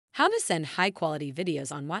How to send high-quality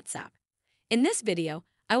videos on WhatsApp. In this video,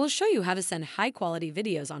 I will show you how to send high-quality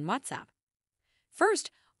videos on WhatsApp.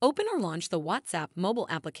 First, open or launch the WhatsApp mobile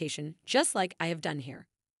application just like I have done here.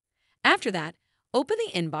 After that, open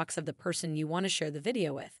the inbox of the person you want to share the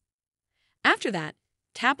video with. After that,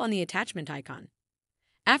 tap on the attachment icon.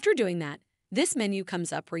 After doing that, this menu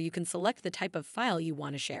comes up where you can select the type of file you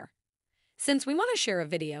want to share. Since we want to share a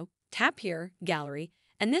video, tap here, Gallery,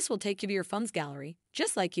 and this will take you to your phone's gallery,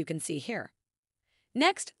 just like you can see here.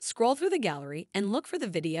 Next, scroll through the gallery and look for the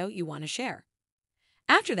video you want to share.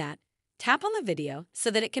 After that, tap on the video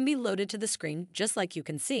so that it can be loaded to the screen just like you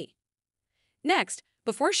can see. Next,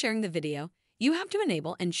 before sharing the video, you have to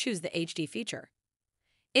enable and choose the HD feature.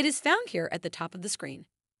 It is found here at the top of the screen.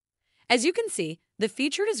 As you can see, the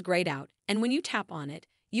feature is grayed out, and when you tap on it,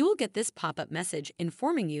 you will get this pop-up message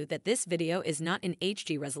informing you that this video is not in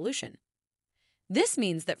HD resolution. This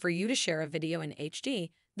means that for you to share a video in HD,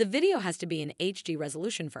 the video has to be in HD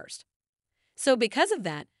resolution first. So because of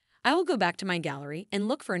that, I will go back to my gallery and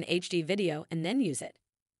look for an HD video and then use it.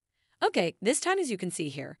 Okay, this time as you can see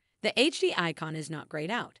here, the HD icon is not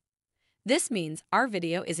grayed out. This means our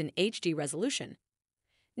video is in HD resolution.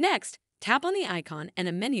 Next, tap on the icon and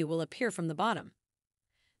a menu will appear from the bottom.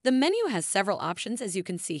 The menu has several options as you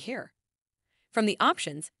can see here. From the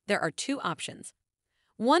options, there are two options.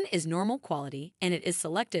 One is normal quality and it is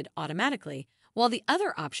selected automatically, while the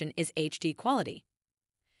other option is HD quality.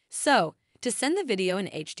 So, to send the video in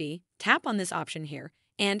HD, tap on this option here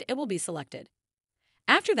and it will be selected.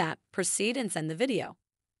 After that, proceed and send the video.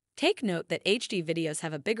 Take note that HD videos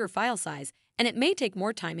have a bigger file size and it may take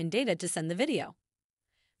more time and data to send the video.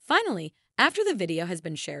 Finally, after the video has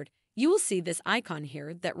been shared, you will see this icon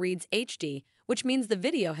here that reads HD, which means the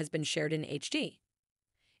video has been shared in HD.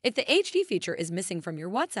 If the HD feature is missing from your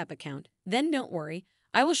WhatsApp account, then don't worry,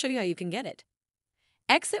 I will show you how you can get it.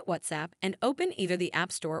 Exit WhatsApp and open either the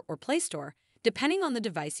App Store or Play Store, depending on the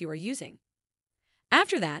device you are using.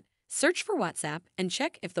 After that, search for WhatsApp and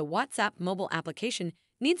check if the WhatsApp mobile application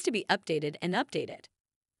needs to be updated and update it.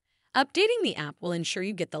 Updating the app will ensure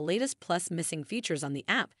you get the latest plus missing features on the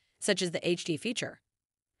app, such as the HD feature.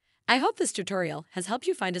 I hope this tutorial has helped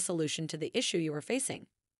you find a solution to the issue you are facing.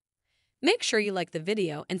 Make sure you like the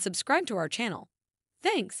video and subscribe to our channel.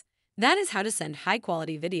 Thanks! That is how to send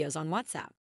high-quality videos on WhatsApp.